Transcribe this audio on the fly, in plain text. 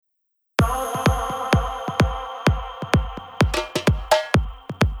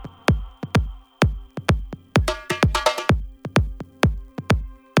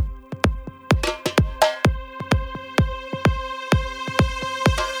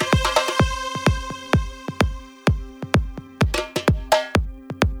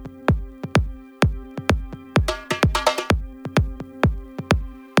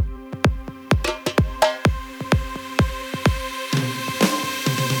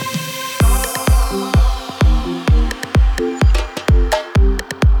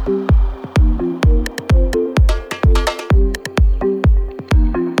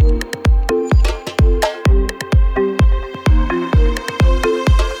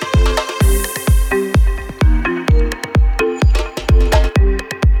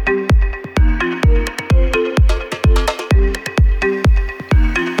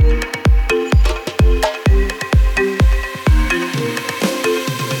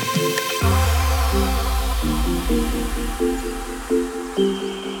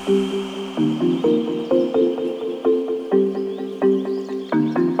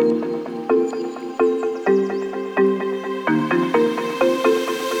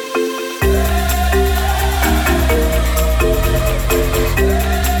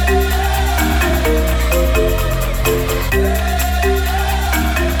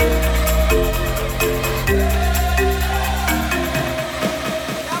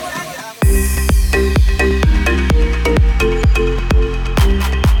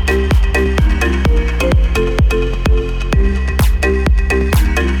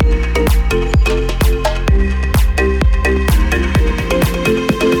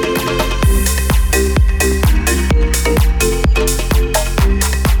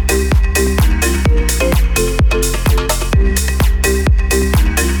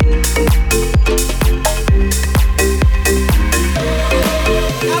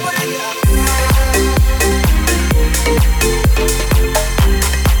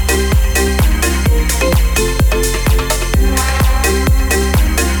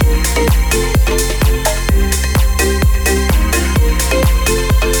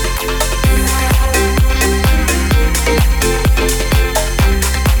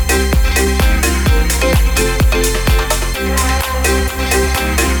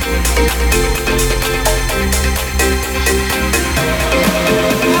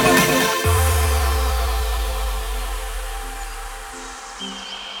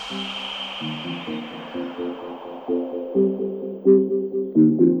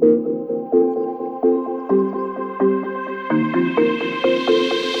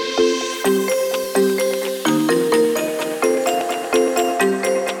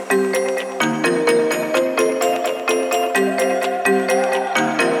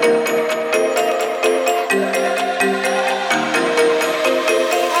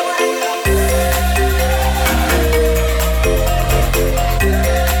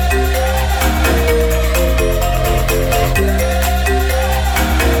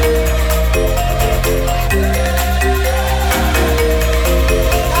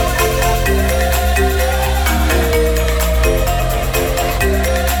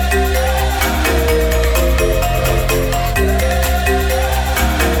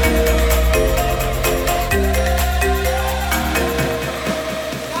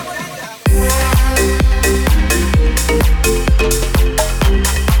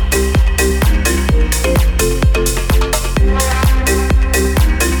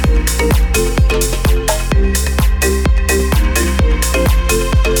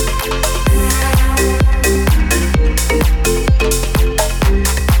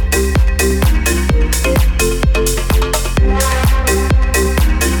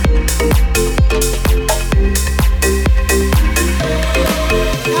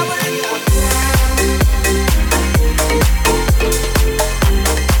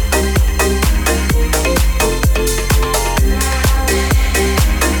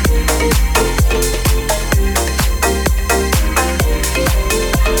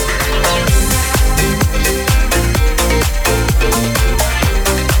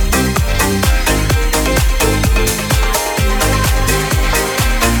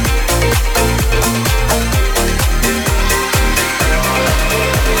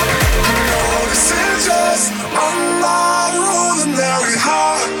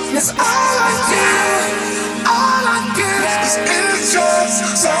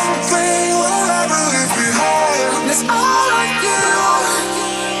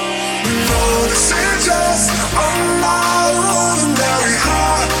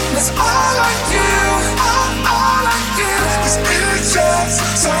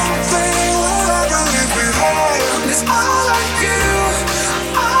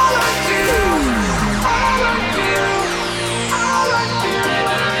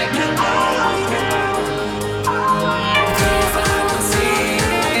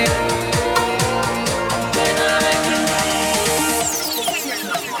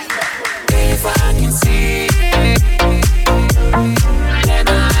If I can see, then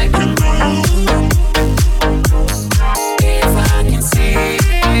I can move.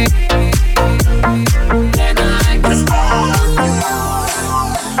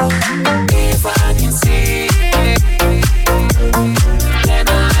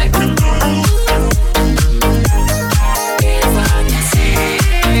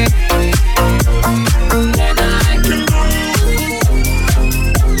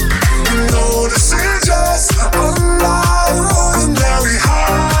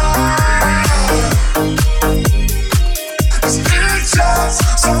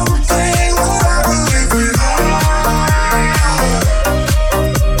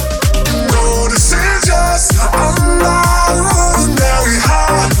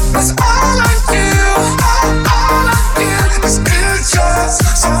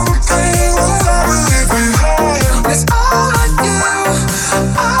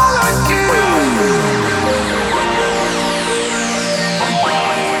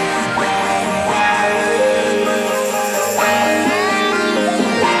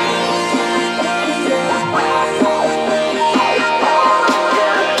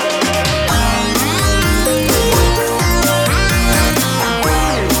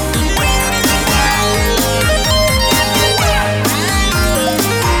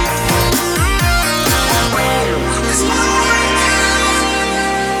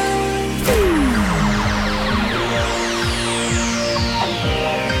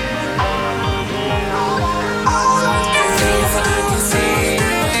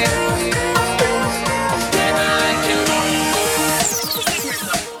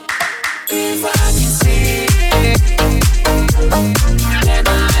 If I can see, then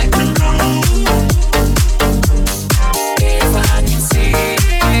I can go. If I can see,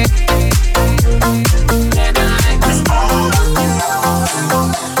 then I can go.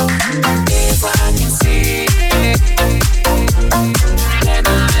 If I can see, then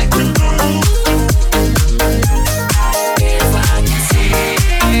I can go. If I can see,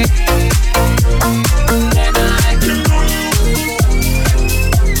 then I can go.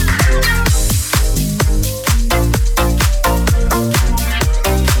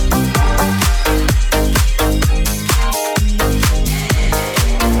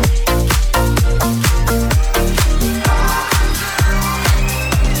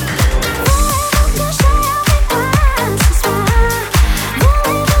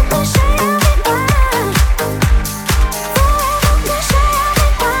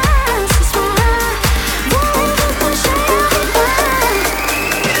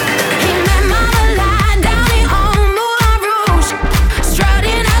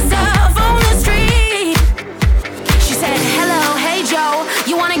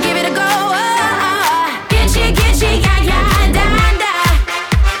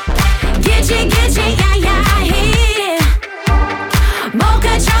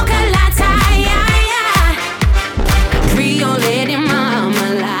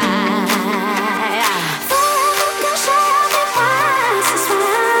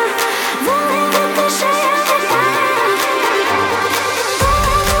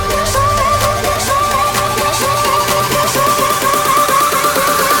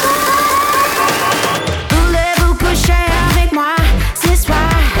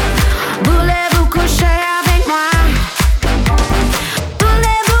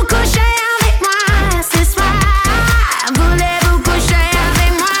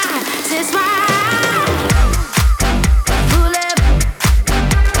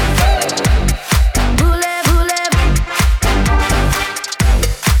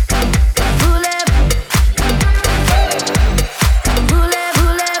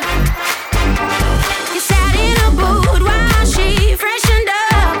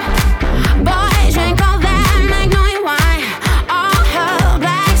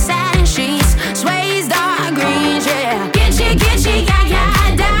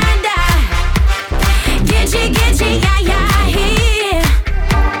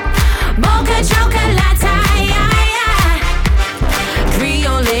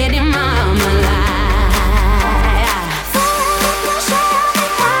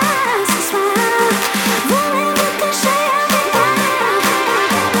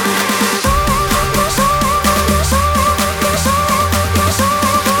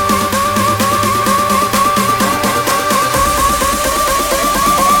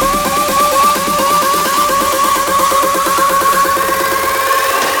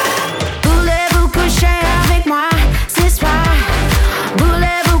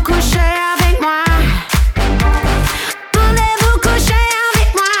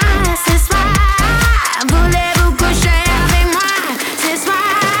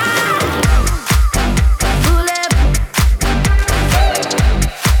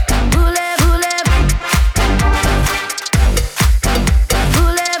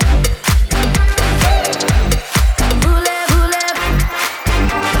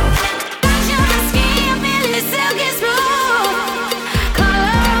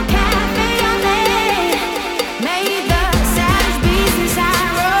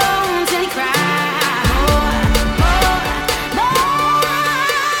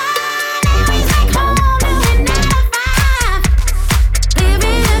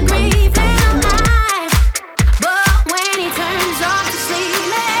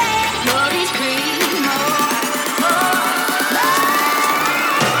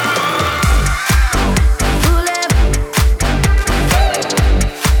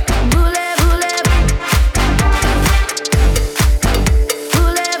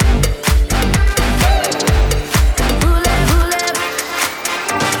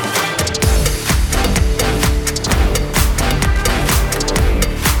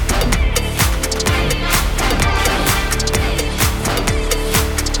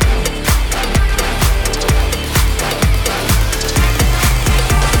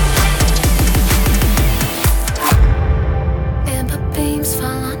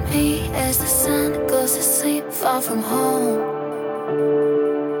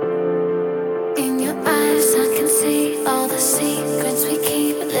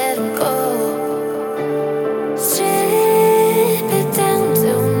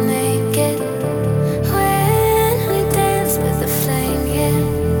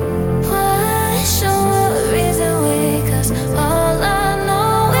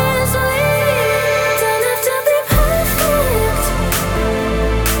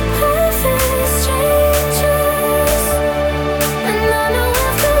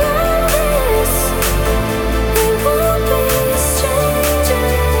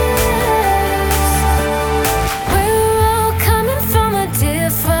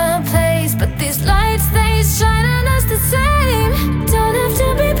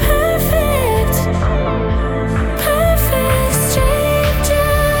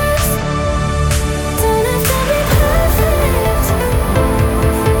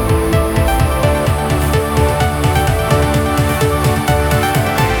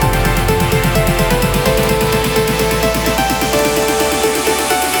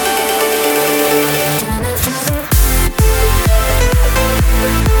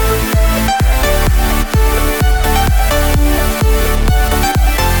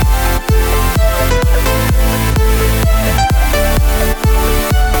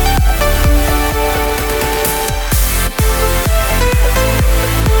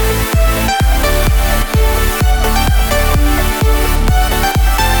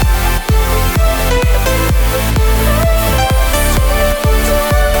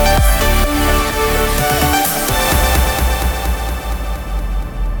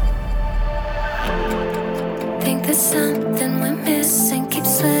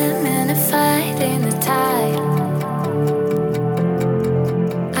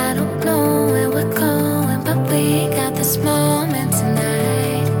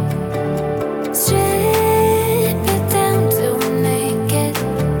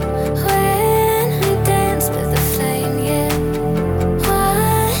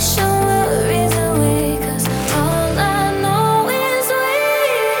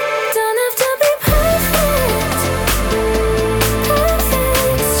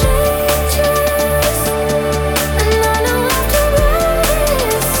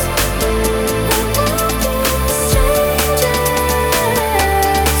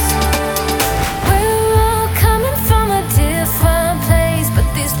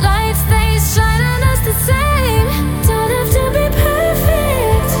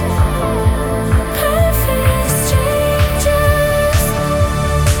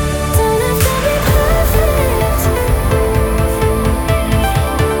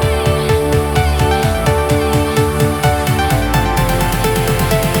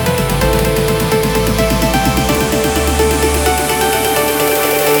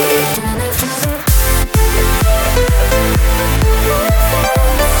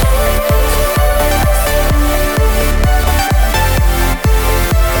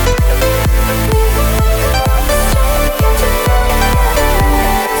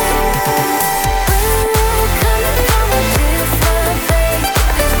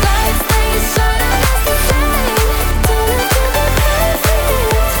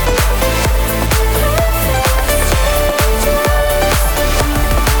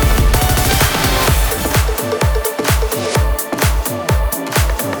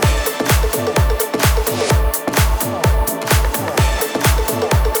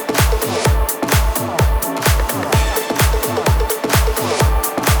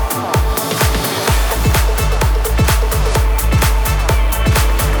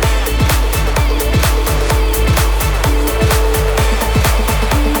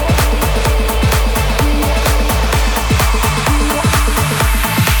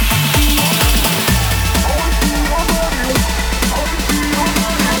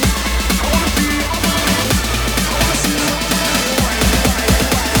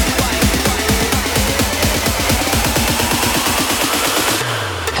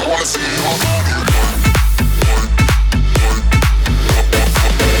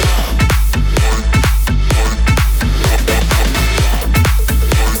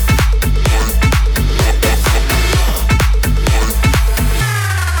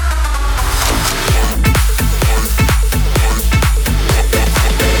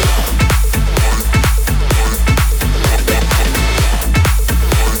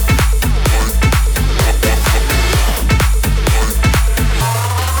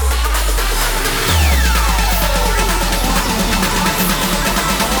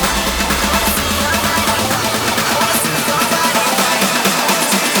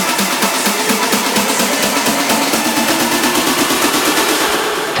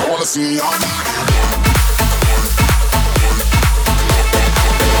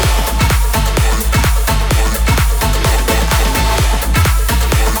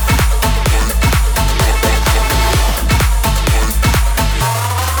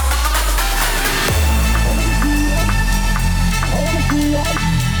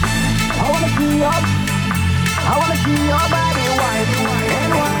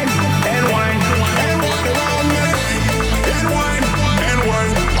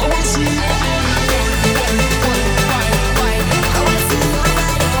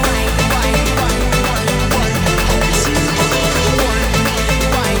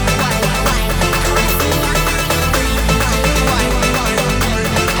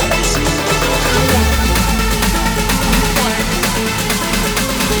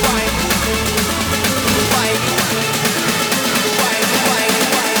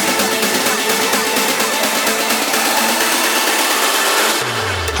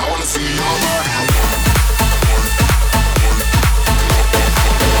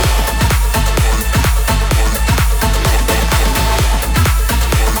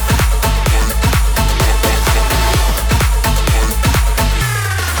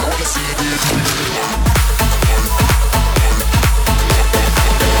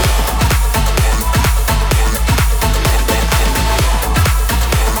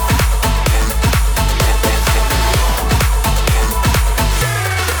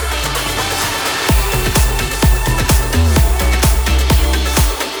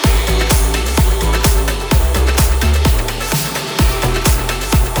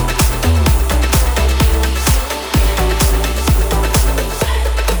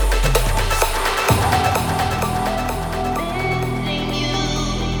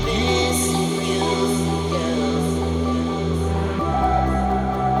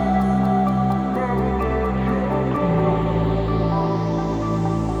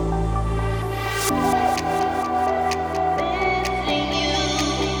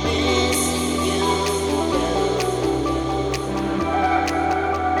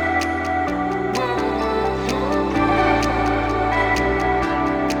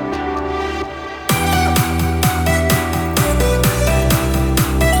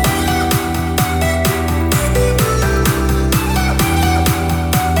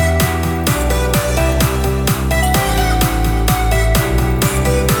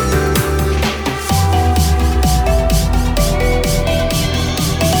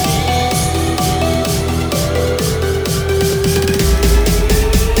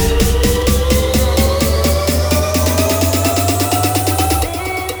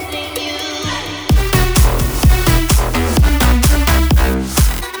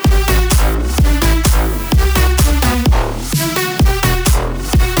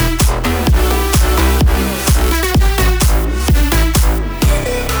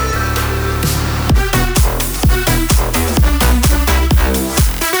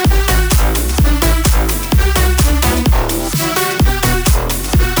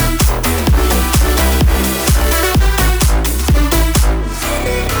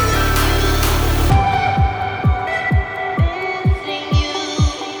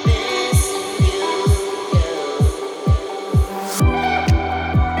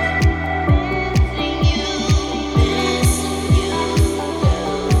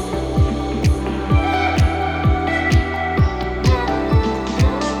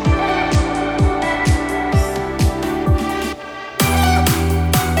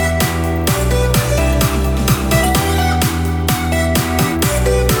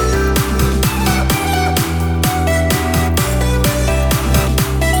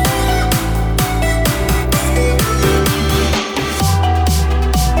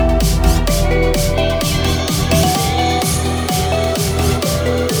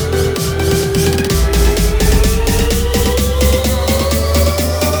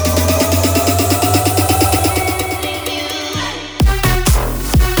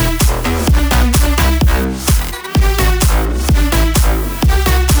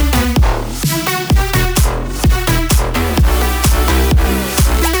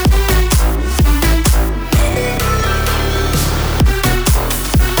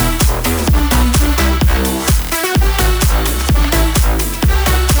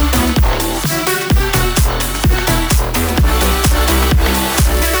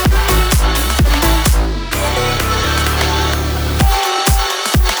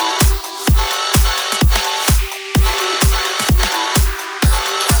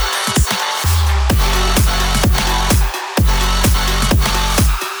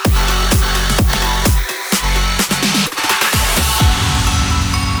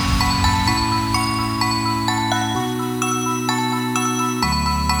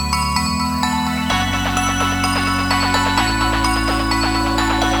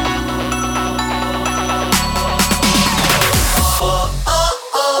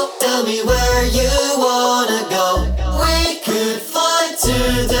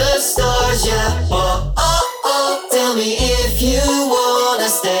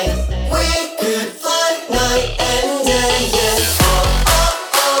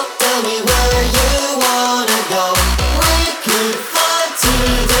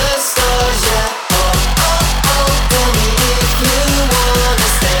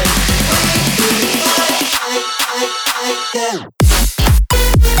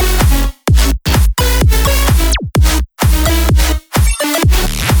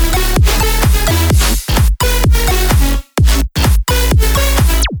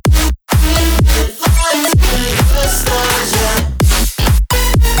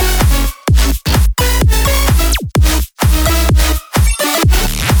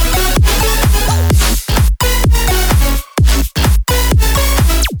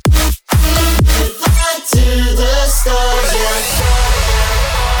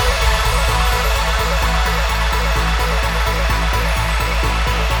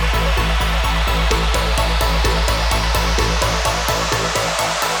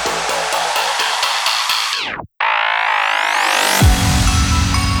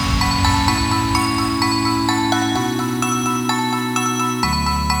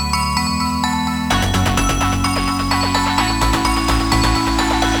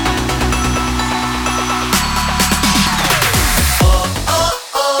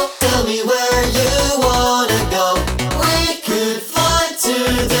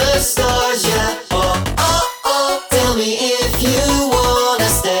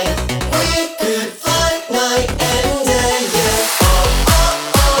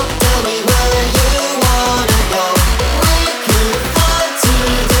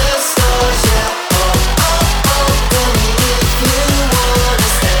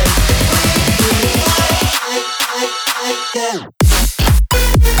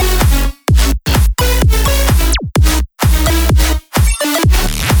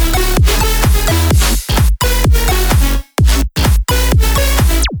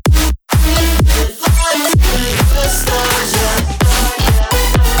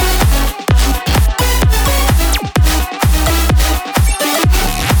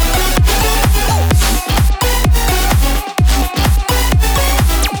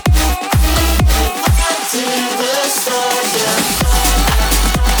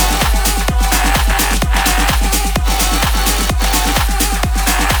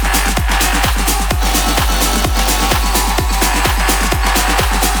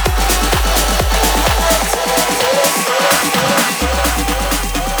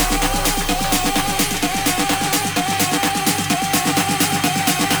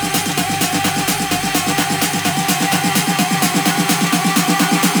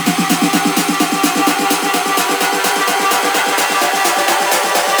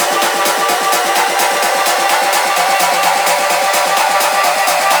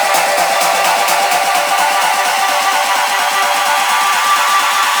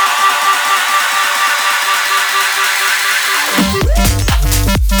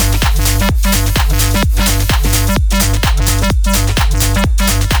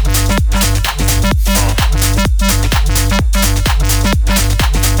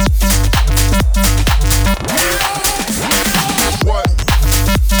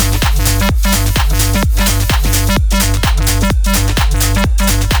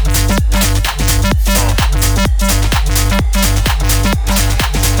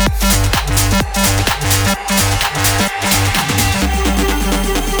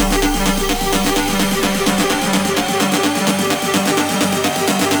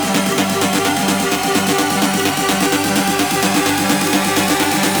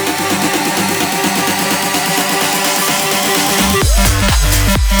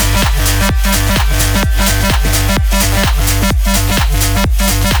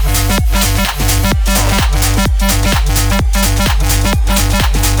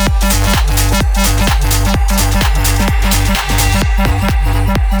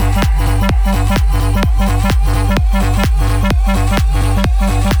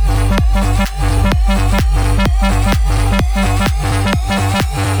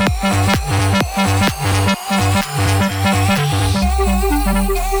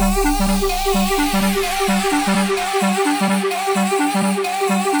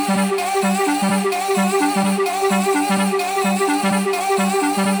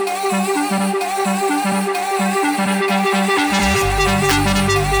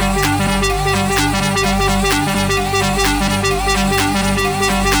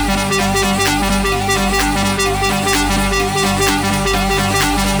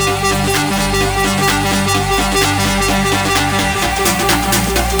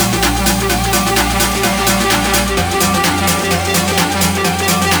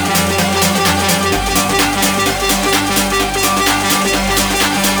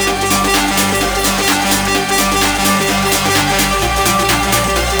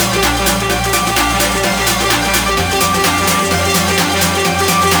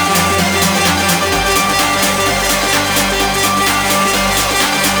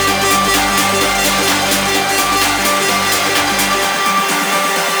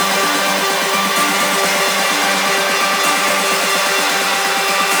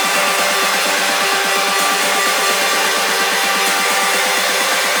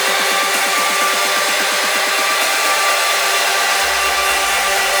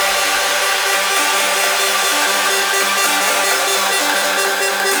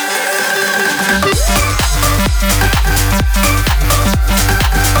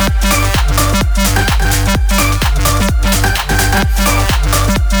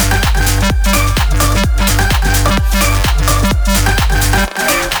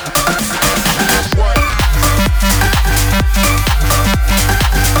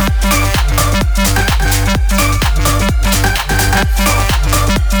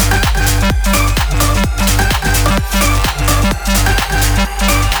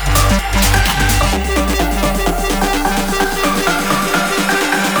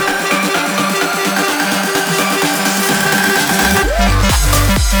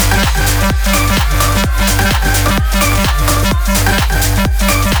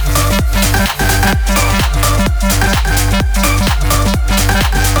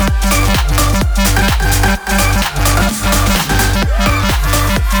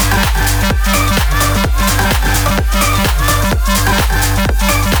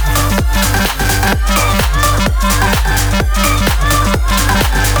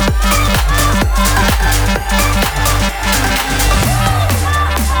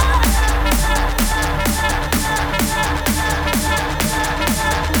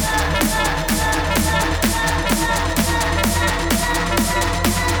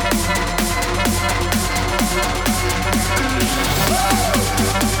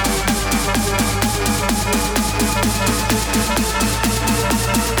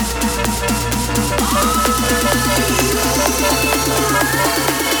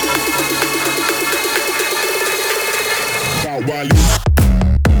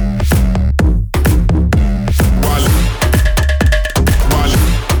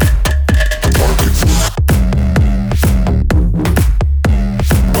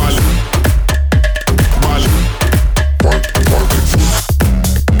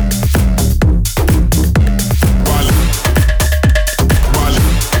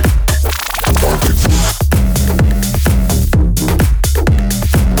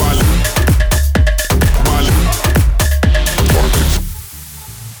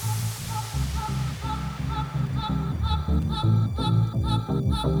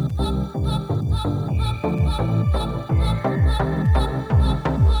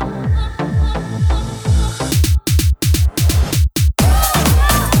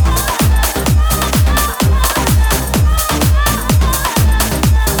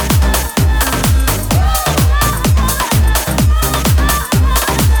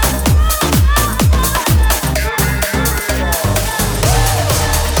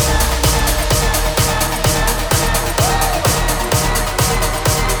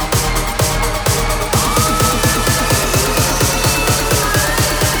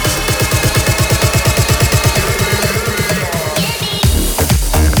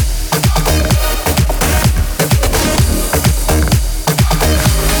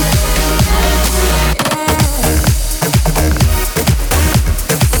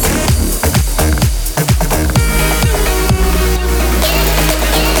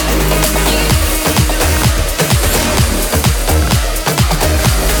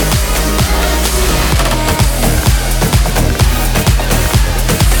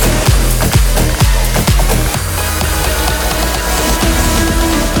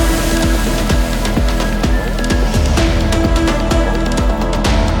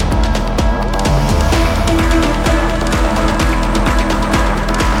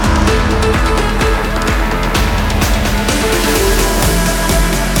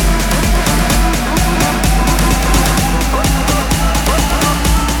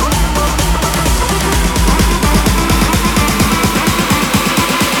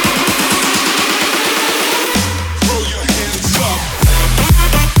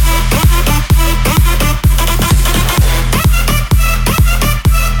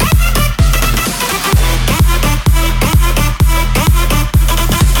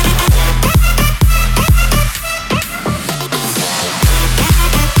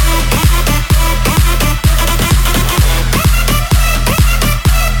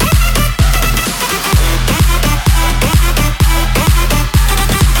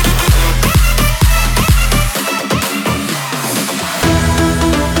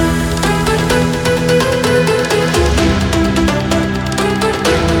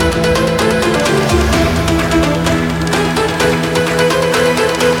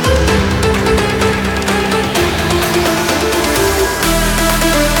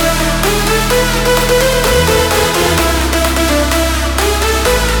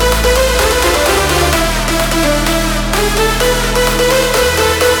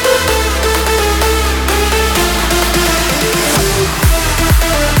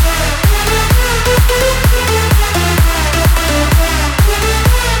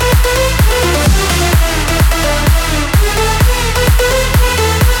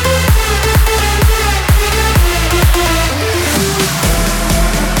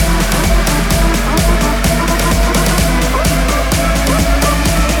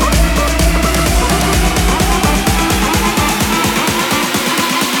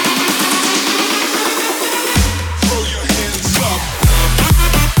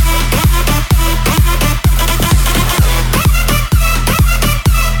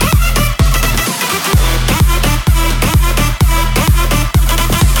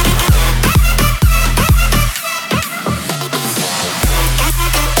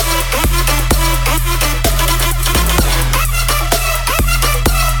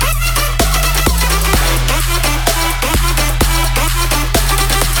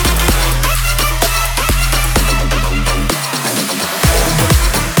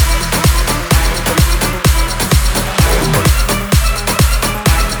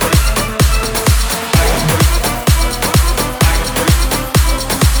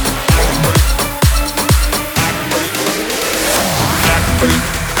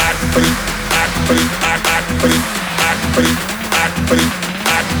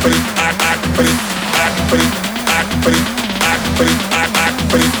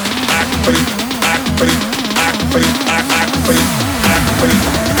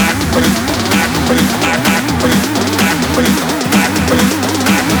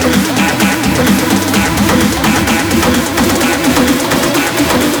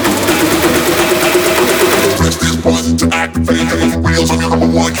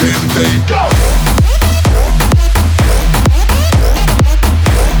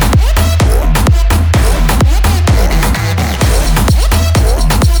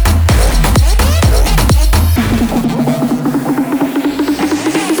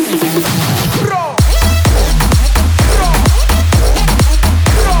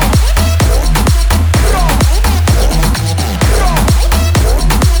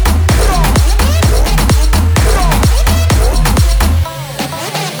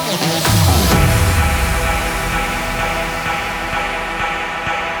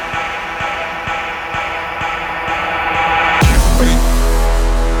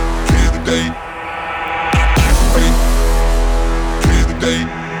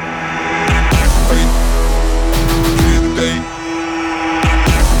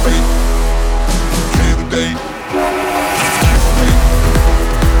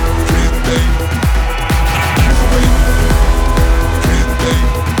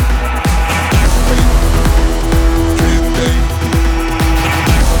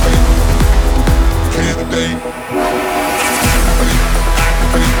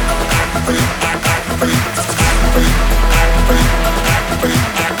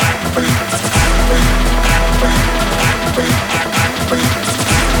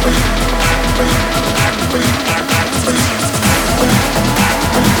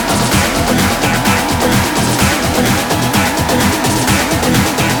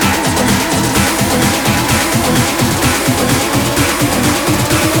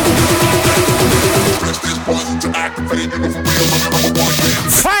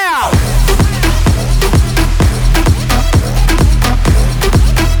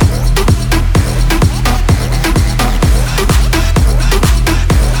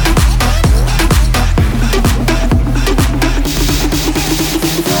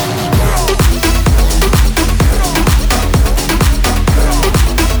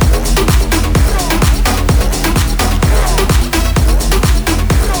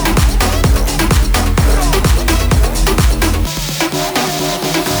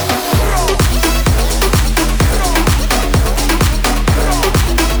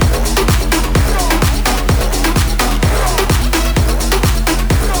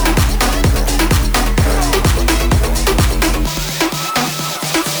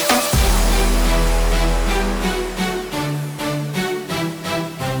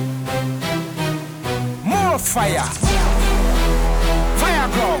 fire. Fire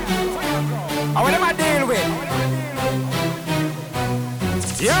ground. And what am I deal with?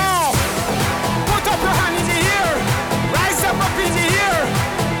 Yo! Put up your hand in the air. Rise up in the air.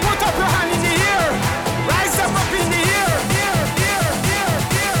 Put up your hand in the air. Rise up in the air.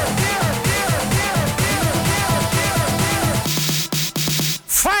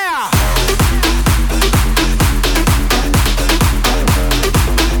 Fire!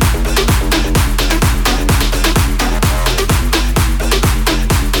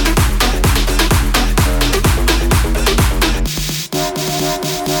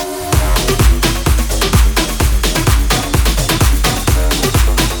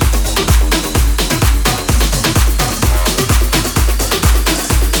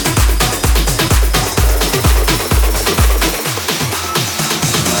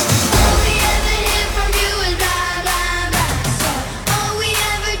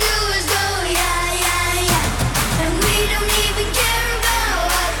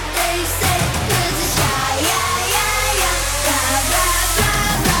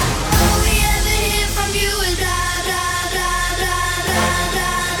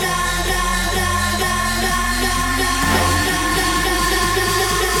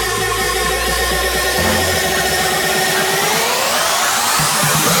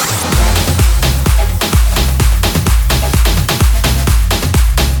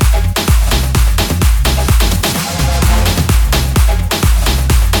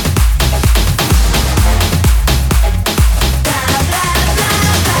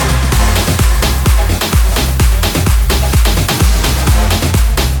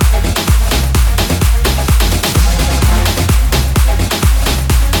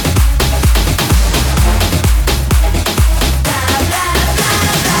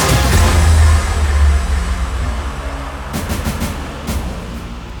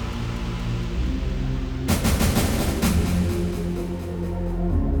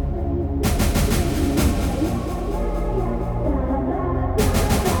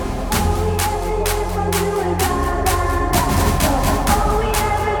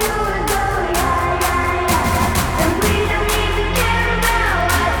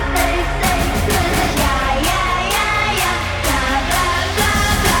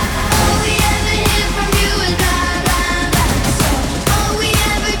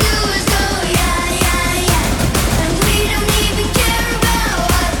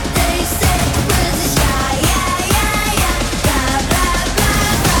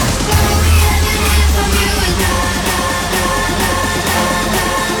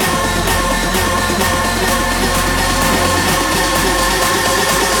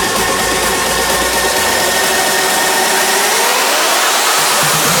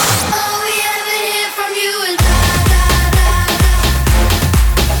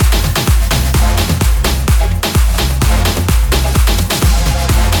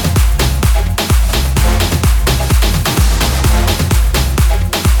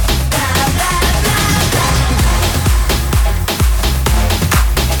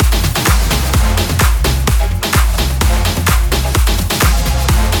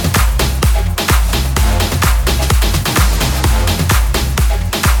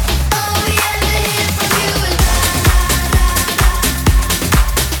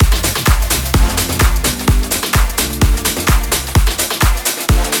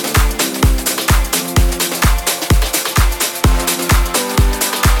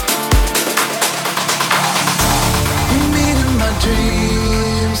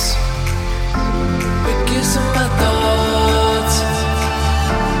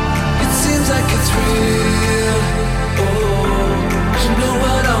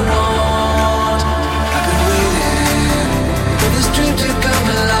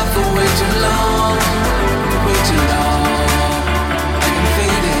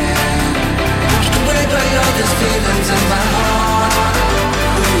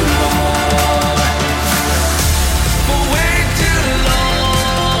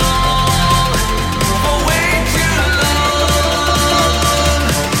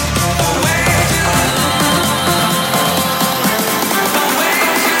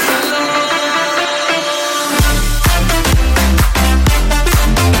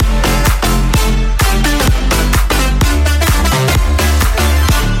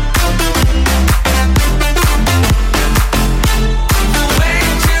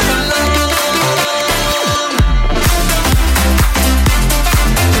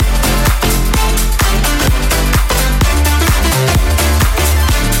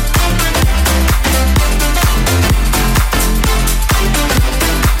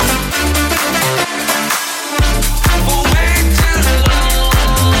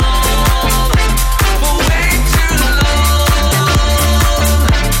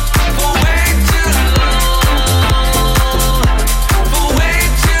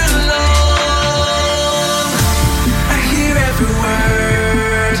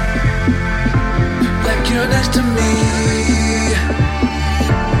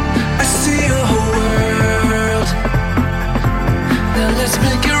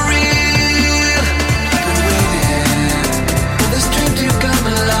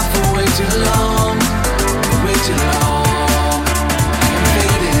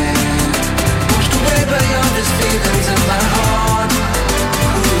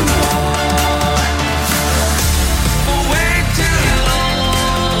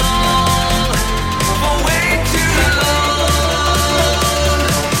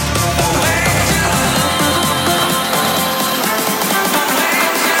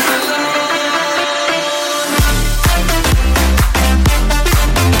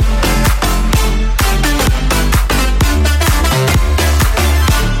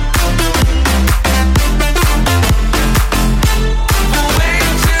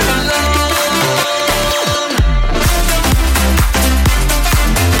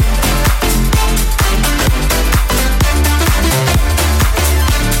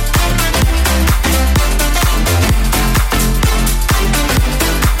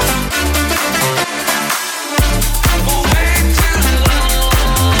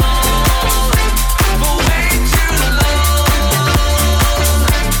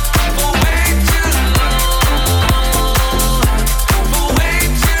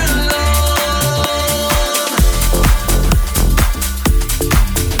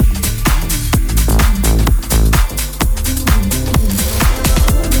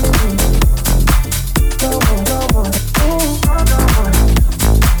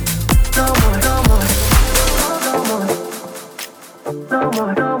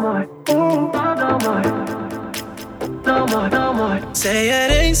 no more, no more, no more, no more. Say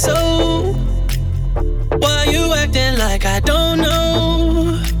it ain't so. Why you acting like I don't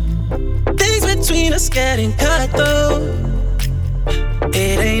know? Things between us getting cut though.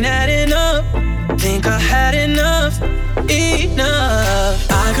 It ain't adding up. Think I had enough, enough.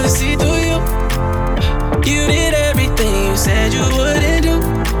 I could see through you. You did everything you said you wouldn't do.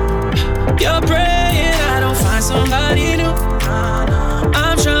 You're praying I don't find somebody new.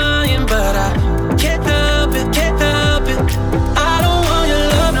 I'm trying, but I can't help it, can't help it. I don't want your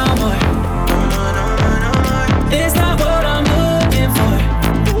love no more. No more, no more, no more. It's not what I'm looking for.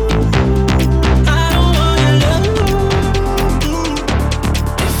 I don't want your love.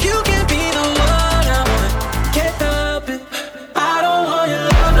 If you can be the one I want, can't help it. I don't want your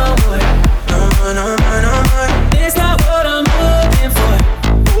love no more. No more, no more, no more. It's not what I'm looking for.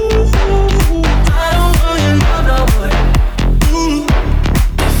 I don't want your love no more.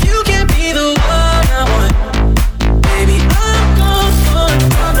 If you can be the one I want, baby, I'm gone for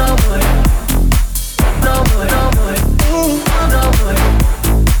love no more. No more, no more. No more.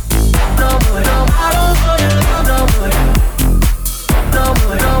 No more, no more. I don't want your love no more. No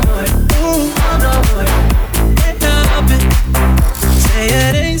more, no more. No more. Can't help it. Say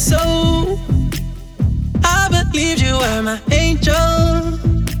it ain't so. I believed you were my angel.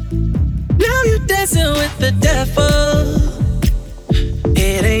 Now you dancing with the devil.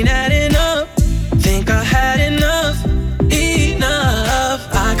 It ain't adding up. Think I had enough, enough.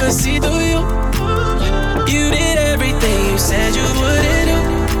 I could see through you. You did everything you said you wouldn't do.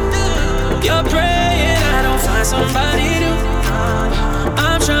 You're praying I don't find somebody new.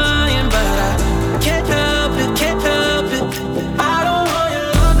 I'm trying, but I can't help it, can't help it. I don't want your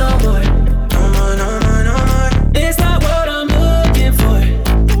love no more. No more, no more, no more. It's not what I'm looking for.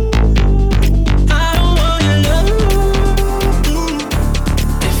 I don't want your love.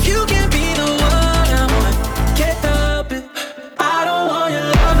 If you can be the one I want, can't help it. I don't want your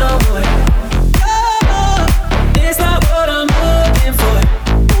love no more. Oh, it's not what I'm looking for.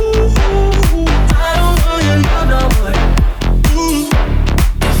 I don't want your love no more.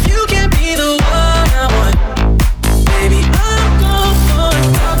 If you can be the one I want, baby, I'm gone for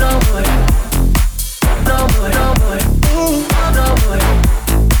love no more. No more, no more. No more.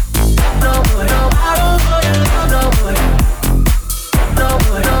 No more, no. I don't want your love no more. No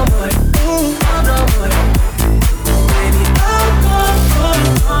more, no more. No more. Baby, I'm gone for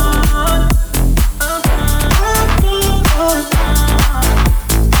love. I'm gone for love.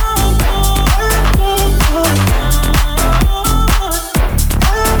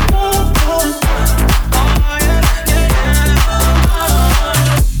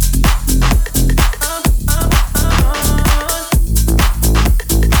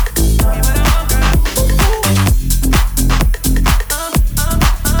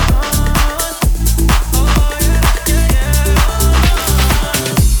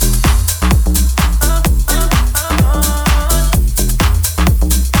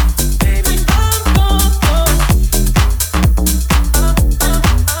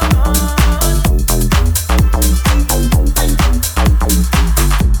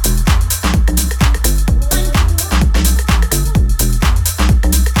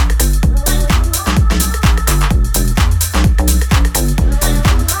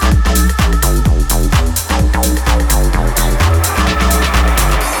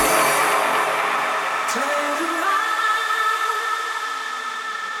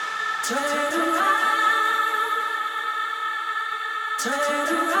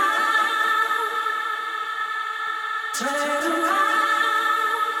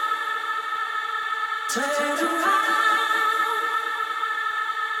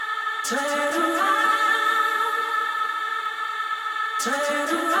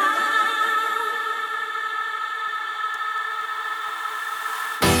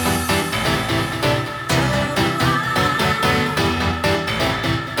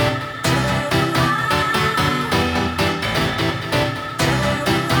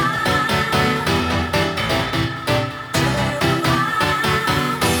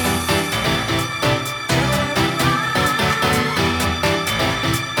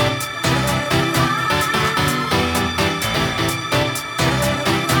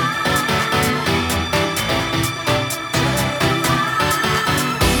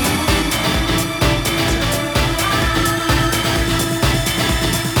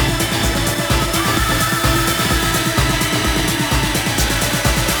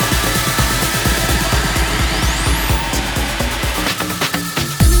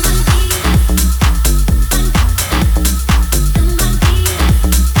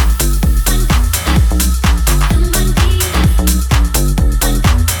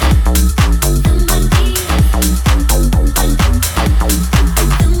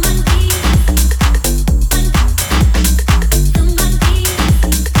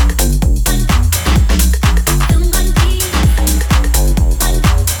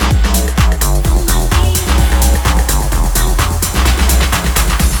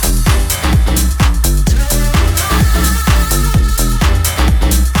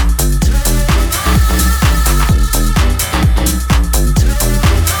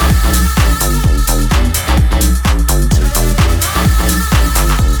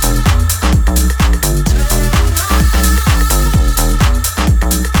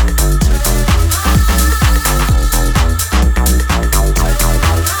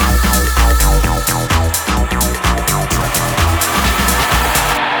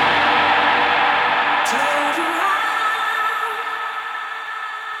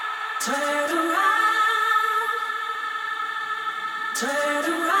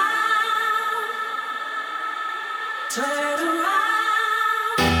 Do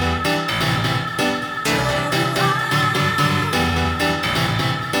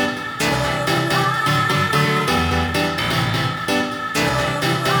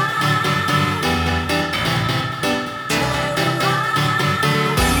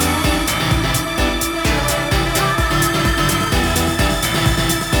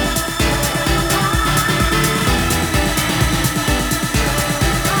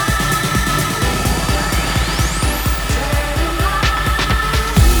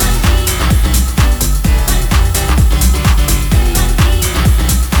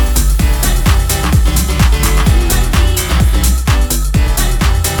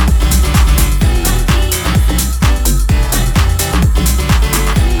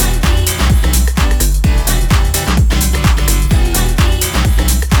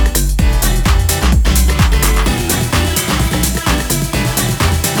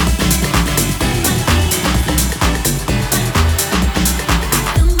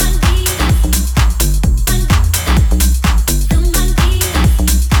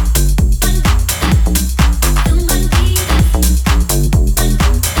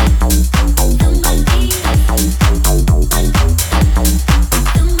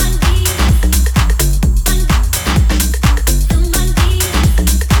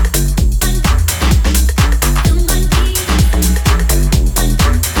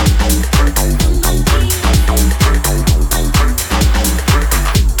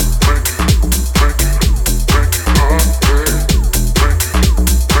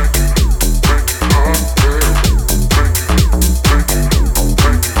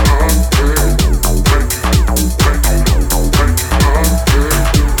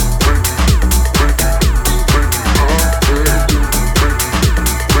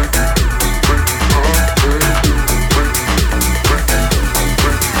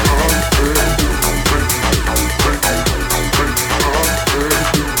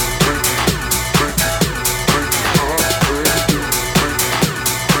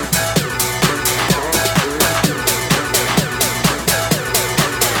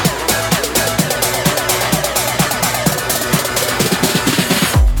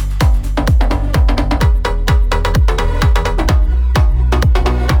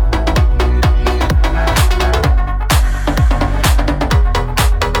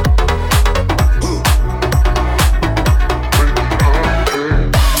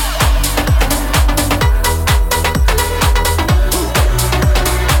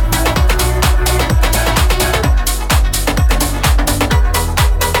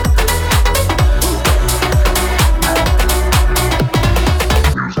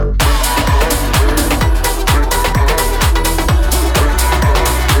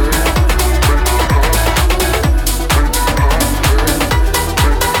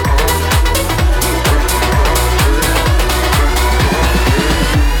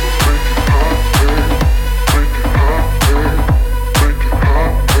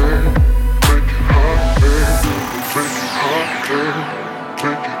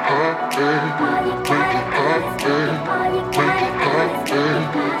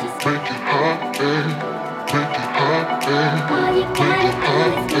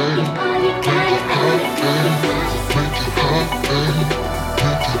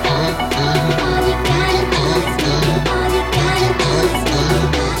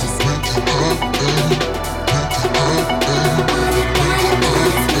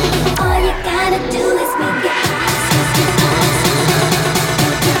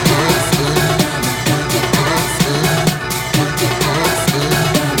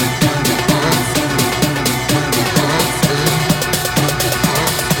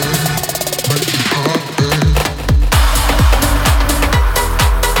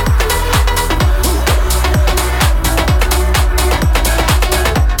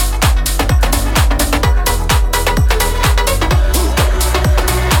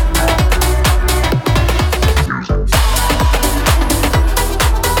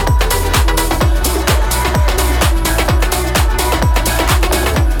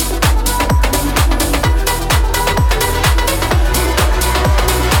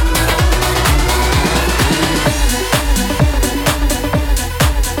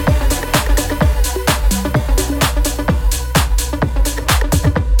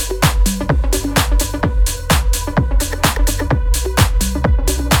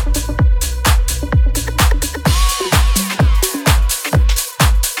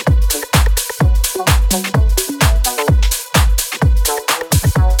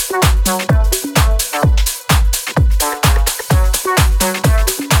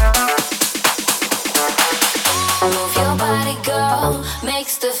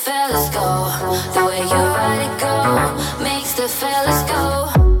the fellas go. The way you ride it go makes the fellas go.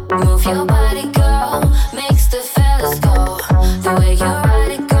 Move your body, girl, makes the fellas go. The way you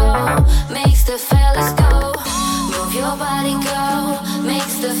ride it go makes the fellas go. Move your body, girl,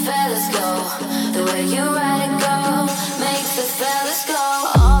 makes the fellas go. The way you ride it go makes the fellas go.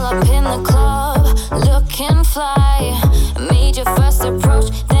 All up in the club, looking fly. Made your first approach,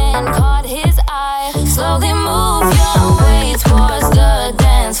 then caught his eye. Slowly move your way towards the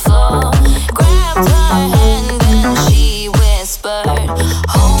dance floor. Grabbed her hand and she whispered,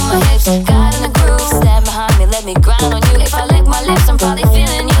 hold my hips, got in the groove. Stand behind me, let me grind on you. If I lick my lips, I'm probably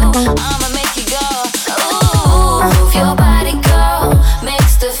feeling you. I'ma make you go, ooh. Move your body, girl,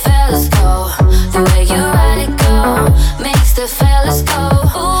 makes the fellas go. The way you ride it go makes the fellas go.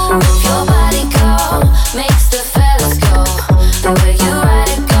 Ooh. Move your body, girl, makes the fellas go. The way you ride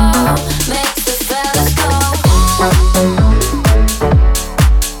it go makes the fellas go.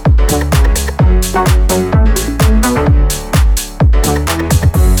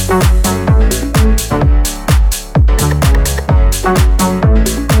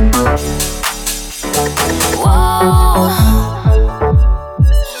 Whoa,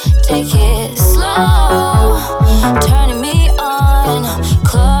 take it slow, turning me on.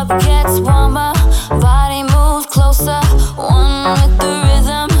 Club gets warmer, body moves closer. One with the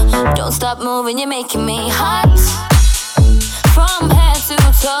rhythm, don't stop moving, you're making me hot. From head to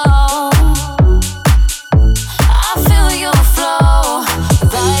toe, I feel your flow.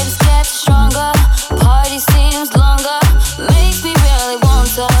 Vibes get stronger, party seems longer. Makes me really want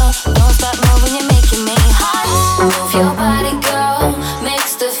to. Don't stop moving, you're making me hot. Move your body, girl,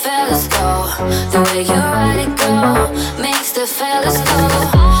 makes the fellas go. The way you ride it go makes the fellas go.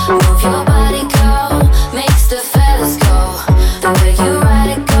 Move your body, girl, makes the fellas go. The way you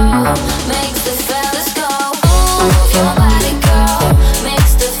ride it go makes the fellas go. Move your body, girl,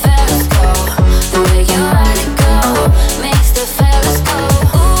 makes the fellas go. The way you ride it go makes the fellas go.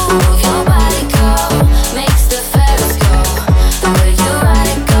 Move your body, girl, makes the fellas go. The way you ride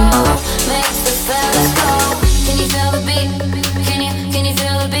it go makes the fellas go. Can you feel the beat? Can you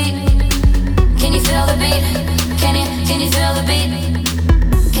feel the beat? Can you feel the beat? Can you feel the beat?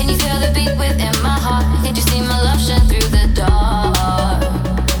 Can you feel the beat within my heart? Can't you see my love shine through the dark?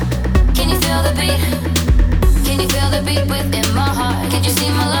 Can you feel the beat? Can you feel the beat within my heart? Can't you see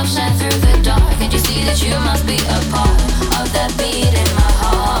my love shine through the dark? Can't you see that you must be a